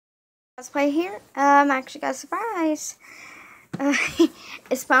Let's play here. Actually got a surprise. Uh,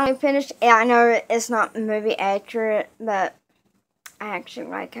 it's finally finished. Yeah, I know it's not movie accurate, but I actually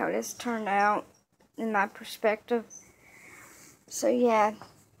like how this turned out in my perspective. So yeah,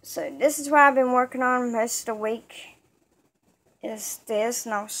 so this is what I've been working on most of the week. Is this,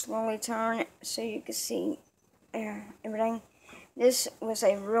 and I'll slowly turn it so you can see everything. This was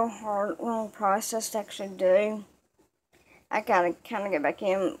a real hard, long process to actually do. I gotta kind of get back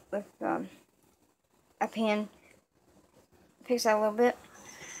in with a pen, fix that a little bit,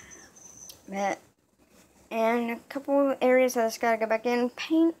 and a couple areas I just gotta go back in and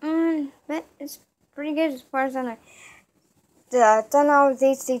paint on, but it's pretty good as far as I know. I've done all of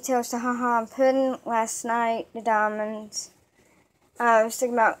these details to I'm putting last night, the diamonds. I was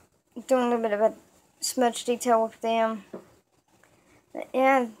thinking about doing a little bit of a smudge detail with them. But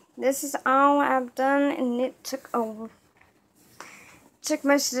yeah, this is all I've done, and it took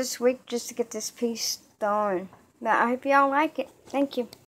most of this week just to get this piece done. But I hope y'all like it. Thank you.